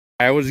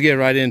All right, we'll just get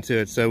right into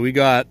it. So we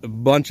got a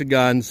bunch of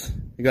guns.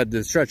 We got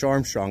the Stretch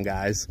Armstrong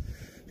guys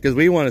because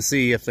we want to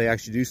see if they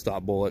actually do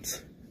stop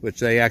bullets, which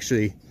they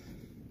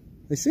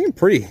seem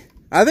pretty.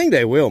 I think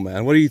they will,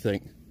 man. What do you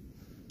think?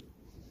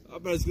 I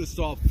bet it's gonna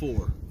stop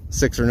 4.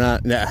 6 or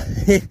not? Nah.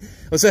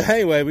 Well, so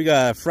anyway, we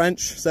got a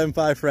French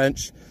 7.5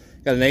 French,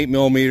 got an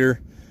 8mm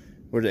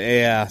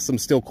with some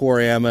steel core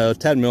ammo,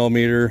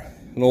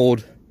 10mm, an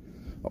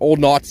old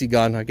Nazi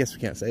gun. I guess we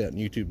can't say that on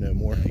YouTube no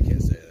more. You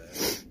can't say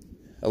that.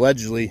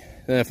 Allegedly.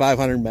 Then a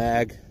 500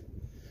 mag,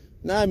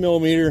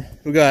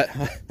 9mm. We got,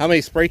 how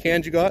many spray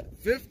cans you got?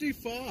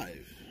 55.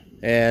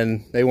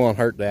 And they won't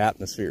hurt the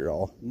atmosphere at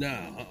all.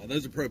 No,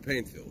 those are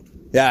propane filled.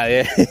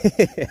 Yeah.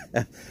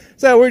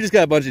 So we just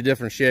got a bunch of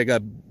different shit.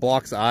 Got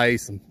blocks of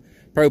ice and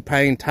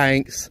propane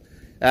tanks.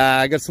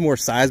 I got some more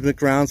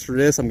seismic rounds for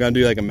this. I'm gonna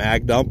do like a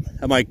mag dump.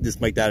 I might just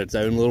make that its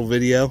own little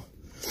video.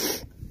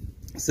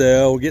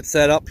 So we'll get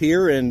set up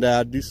here and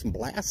do some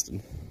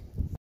blasting.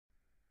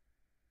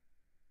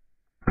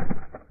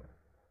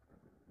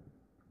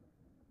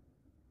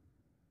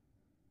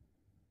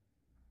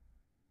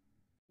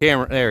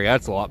 Camera, there we go,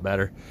 that's a lot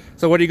better.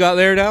 So what do you got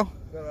there now?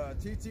 Got a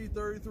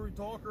TT33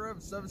 Talker F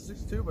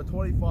 7.62 by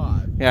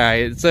 25.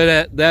 Alright, so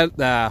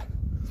that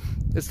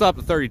it stopped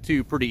at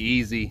 32 pretty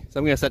easy.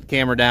 So I'm gonna set the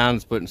camera down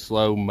and put it in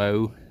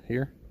slow-mo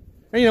here.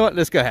 Or you know what,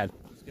 let's go ahead.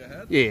 Let's go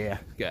ahead? Yeah,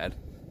 go ahead.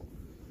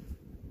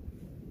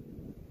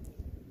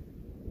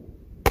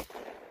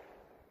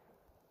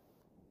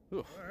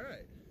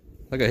 Alright.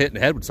 Like I hit in the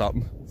head with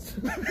something.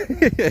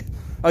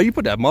 Oh, you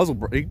put that muzzle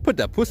brake, you put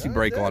that pussy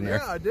brake on there.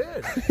 Yeah, I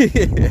did.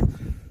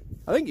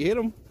 I think you hit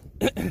him.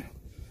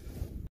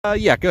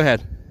 Yeah, go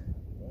ahead.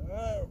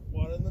 Alright,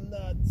 one in the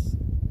nuts.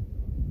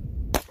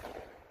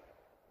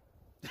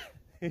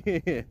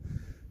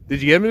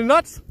 Did you get him in the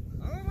nuts?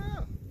 I don't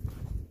know.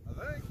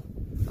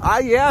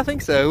 I think. Yeah, I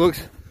think so. It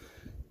looks.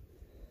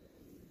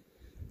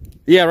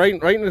 Yeah, right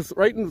in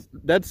the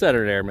dead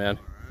center there, man.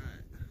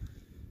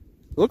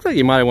 It looks like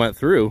he might have went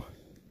through.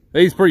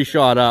 He's pretty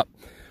shot up.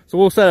 So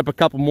we'll set up a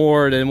couple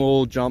more, and then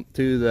we'll jump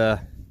to the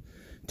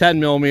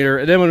 10mm.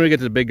 And then when we get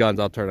to the big guns,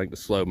 I'll turn like the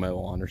slow-mo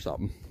on or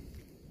something.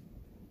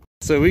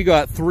 So we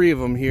got 3 of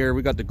them here.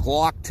 We got the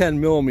Glock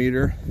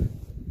 10mm.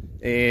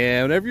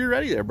 And whenever you're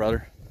ready there,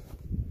 brother.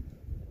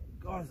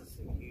 God, this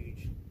thing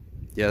huge.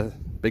 Yeah,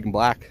 big and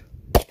black.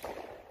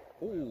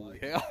 Oh,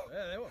 yeah.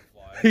 Yeah, they went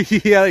flying.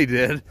 Yeah, they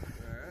did.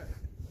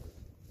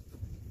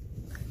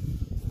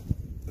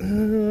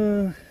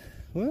 Alright.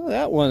 Well,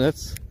 that one,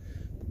 that's...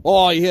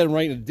 Oh, you hit him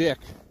right in the dick.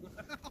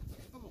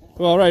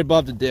 Well, right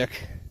above the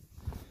dick.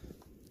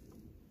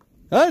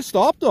 That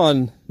stopped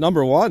on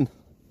number 1.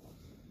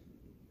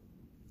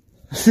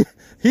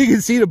 You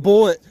can see the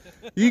bullet.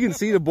 You can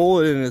see the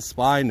bullet in his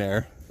spine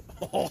there.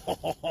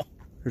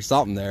 There's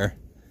something there.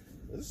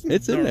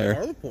 It's in there.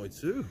 Hollow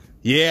points too.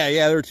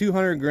 Yeah, they're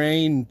 200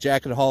 grain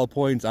jacket hollow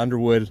points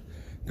Underwood.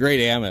 Great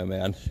ammo,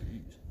 man.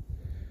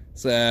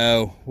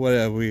 So what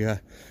have we?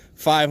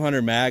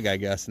 500 mag, I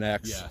guess,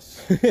 next.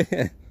 Yes.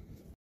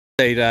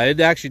 It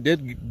actually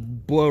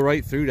did blow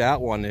right through that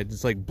one. It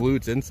just like blew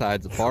its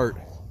insides apart,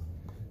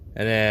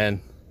 and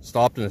then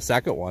stopped in the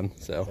second one.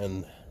 So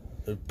And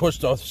it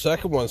pushed off the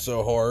second one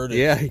so hard.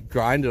 Yeah, he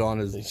grinded on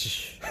his.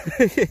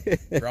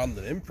 Ground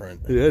the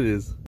imprint. Yeah, it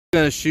is.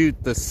 I'm gonna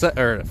shoot the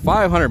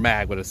 500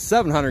 mag with a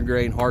 700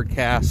 grain hard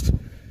cast.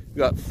 We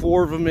got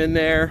 4 of them in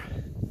there.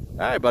 All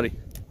right, buddy.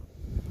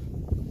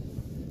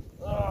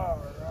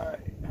 All right.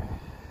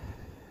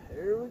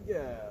 Here we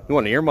go. You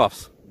want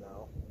earmuffs?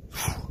 No.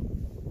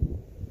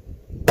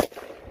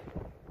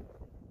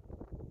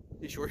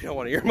 You sure you don't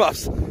want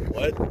earmuffs?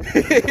 What? All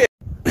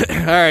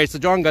right, so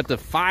John got the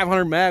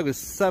 500 mag with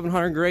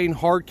 700 grain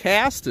hard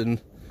cast, and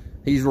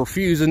he's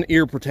refusing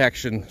ear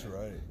protection. That's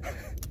right.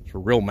 It's a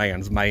real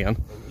man's man.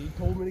 And he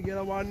told me to get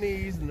on my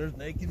knees, and there's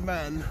naked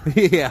men.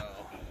 Yeah. So,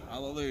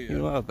 hallelujah. You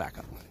know, back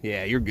up.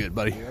 Yeah, you're good,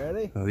 buddy. You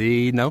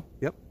ready? No.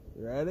 Yep.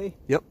 You ready?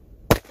 Yep.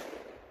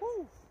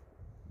 Woo.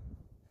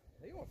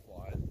 They went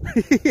flying.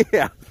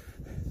 Yeah.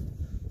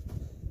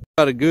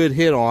 Got a good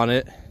hit on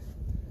it.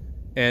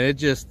 And it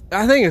just,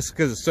 I think it's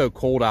because it's so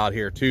cold out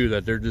here too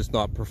that they're just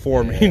not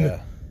performing.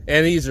 Yeah.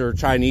 And these are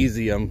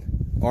Chinesium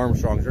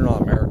Armstrongs, they're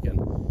not American.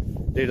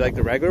 Dude, like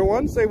the regular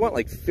ones, they want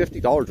like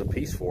 $50 a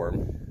piece for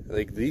them.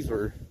 Like these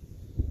were,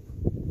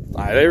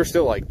 they were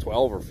still like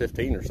 12 or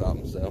 15 or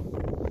something. So,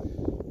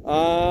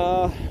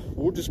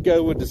 we'll just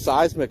go with the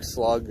seismic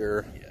slug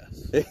or,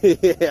 Yes.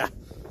 yeah.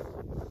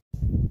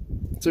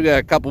 So we got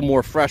a couple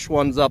more fresh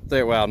ones up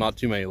there. Well, not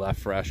too many left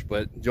fresh,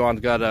 but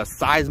John's got a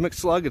seismic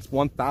slug. It's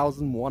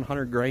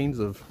 1,100 grains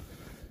of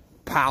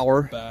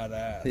power.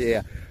 Badass.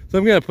 Yeah. So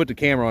I'm gonna put the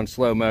camera on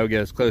slow-mo, get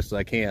as close as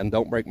I can.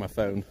 Don't break my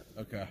phone.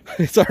 Okay.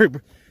 Sorry,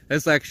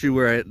 that's actually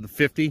where the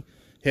 50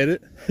 hit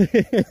it.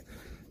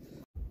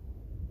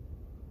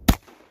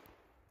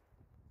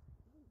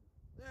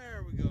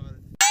 There we go.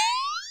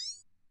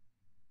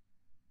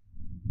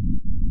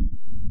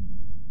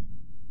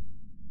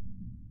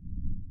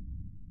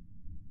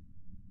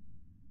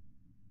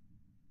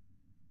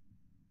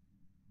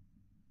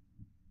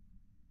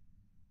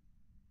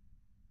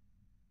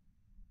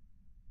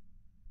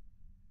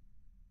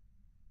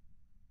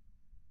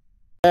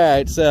 All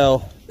right,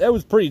 so that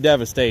was pretty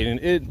devastating.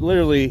 It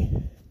literally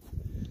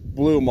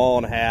blew them all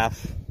in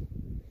half.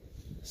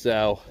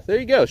 So there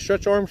you go.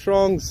 Stretch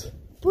Armstrong's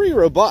pretty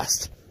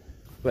robust.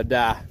 But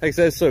like I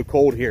said, it's so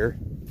cold here.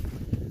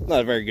 Not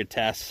a very good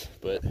test,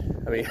 but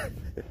I mean,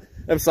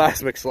 them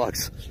seismic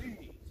slugs.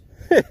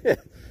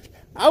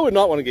 I would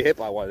not want to get hit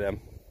by one of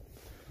them.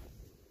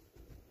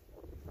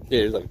 Yeah,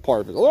 it's like a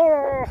part of it.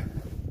 Oh!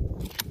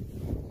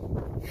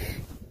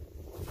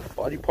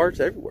 Body parts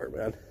everywhere,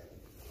 man.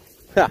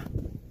 Ha.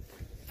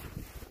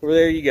 Well,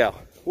 there you go.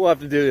 We'll have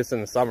to do this in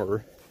the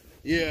summer.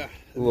 Yeah.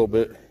 A little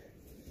bit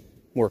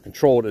more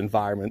controlled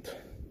environment.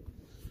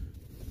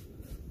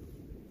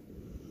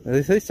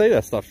 They say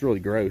that stuff's really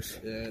gross.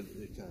 Yeah,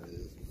 it kind of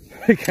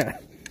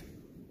is.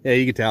 Yeah,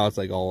 you can tell it's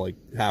like all like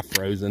half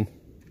frozen.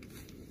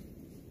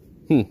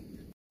 What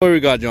do we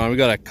got, John? We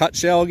got a cut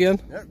shell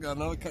again? Yep, got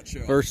another cut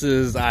shell.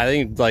 Versus, I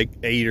think, like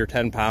 8 or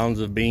 10 pounds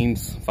of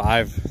beans.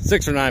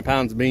 6 or 9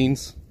 pounds of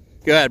beans.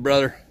 Go ahead,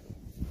 brother.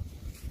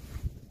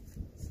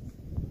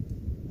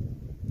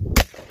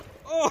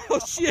 Oh,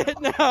 shit,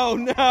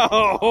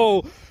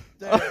 no.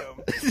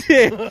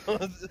 Damn.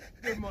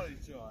 Good money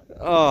shot.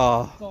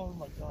 Oh. Oh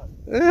my God.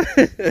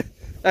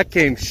 That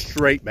came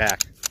straight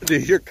back.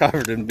 Dude, you're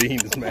covered in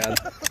beans, man.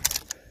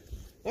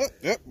 Yep,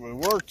 it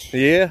worked.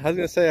 Yeah, I was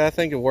going to say, I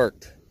think it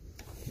worked.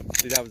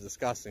 Dude, that was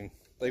disgusting.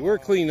 Like, we were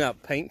cleaning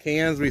up paint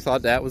cans. We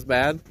thought that was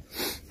bad.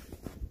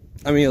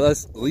 I mean,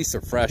 at least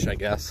they're fresh, I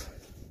guess.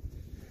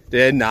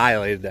 They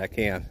annihilated that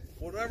can.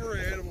 Whatever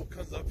animal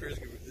comes up here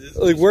is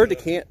Like, where the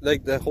can,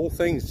 like, the whole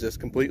thing's just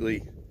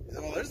completely...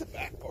 Oh, there's the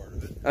back part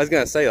of it. I was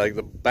going to say, like,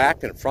 the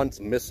back and front's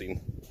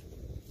missing.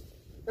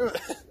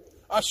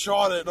 I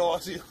shot it, and all I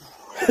see...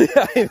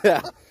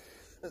 Yeah.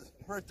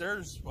 Right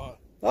there's the spot.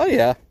 Oh,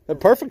 yeah. A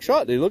perfect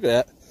shot, dude. Look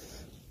at that.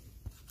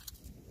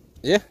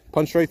 Yeah,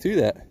 punched right through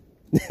that.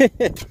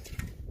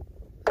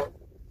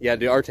 Yeah,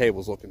 dude, our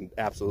table's looking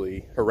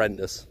absolutely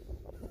horrendous.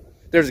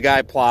 There's a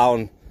guy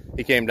plowing.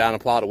 He came down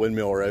and plowed a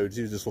windmill roads.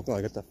 He was just looking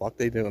like, what the fuck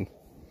they doing?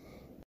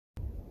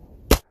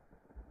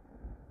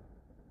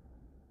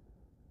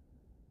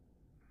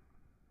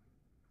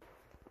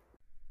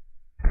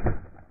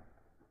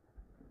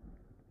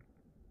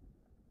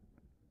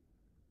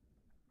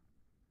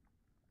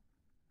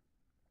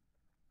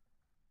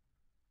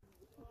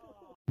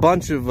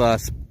 Bunch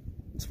of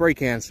spray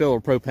cans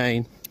filled with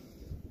propane,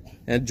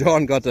 and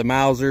John got the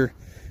Mauser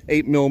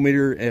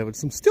 8mm and with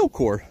some steel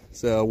core.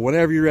 So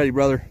whenever you're ready,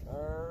 brother.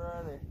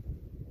 Alrighty.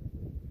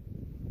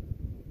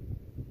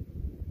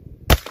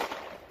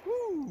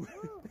 Woo.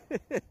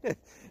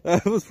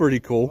 That was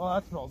pretty cool. Oh,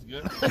 that smells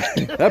good.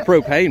 That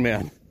propane,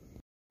 man.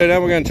 And then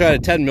we're gonna try the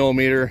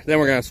 10mm. Then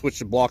we're gonna switch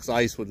to blocks of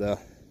ice with the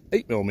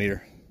 8mm.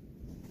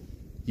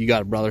 You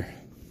got it, brother.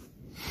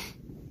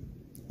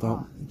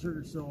 Don't. The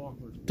trigger's so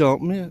awkward.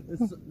 Don't, man.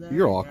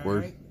 You're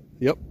awkward. Right?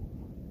 Yep.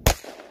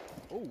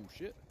 Oh,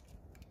 shit.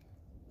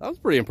 That was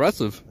pretty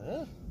impressive.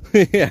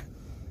 Yeah. Yeah.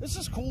 It's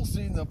just cool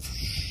seeing the...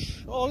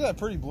 Oh, look at that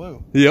pretty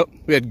blue. Yep.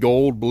 We had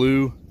gold,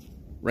 blue,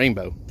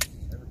 rainbow.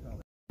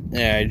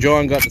 Yeah,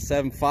 John got the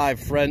 7.5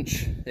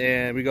 French,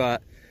 and we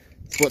got,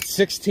 what,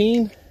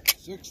 16?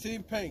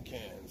 16 paint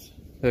cans.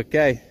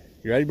 Okay.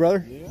 You ready,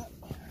 brother? Yeah.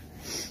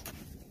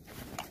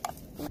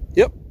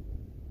 Yep.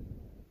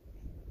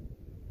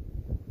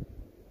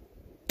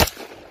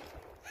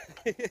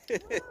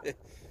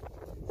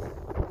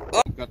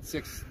 Oh, got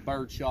 6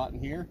 bird shot in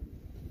here,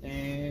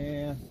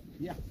 and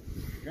yeah,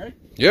 you ready?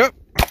 Yep.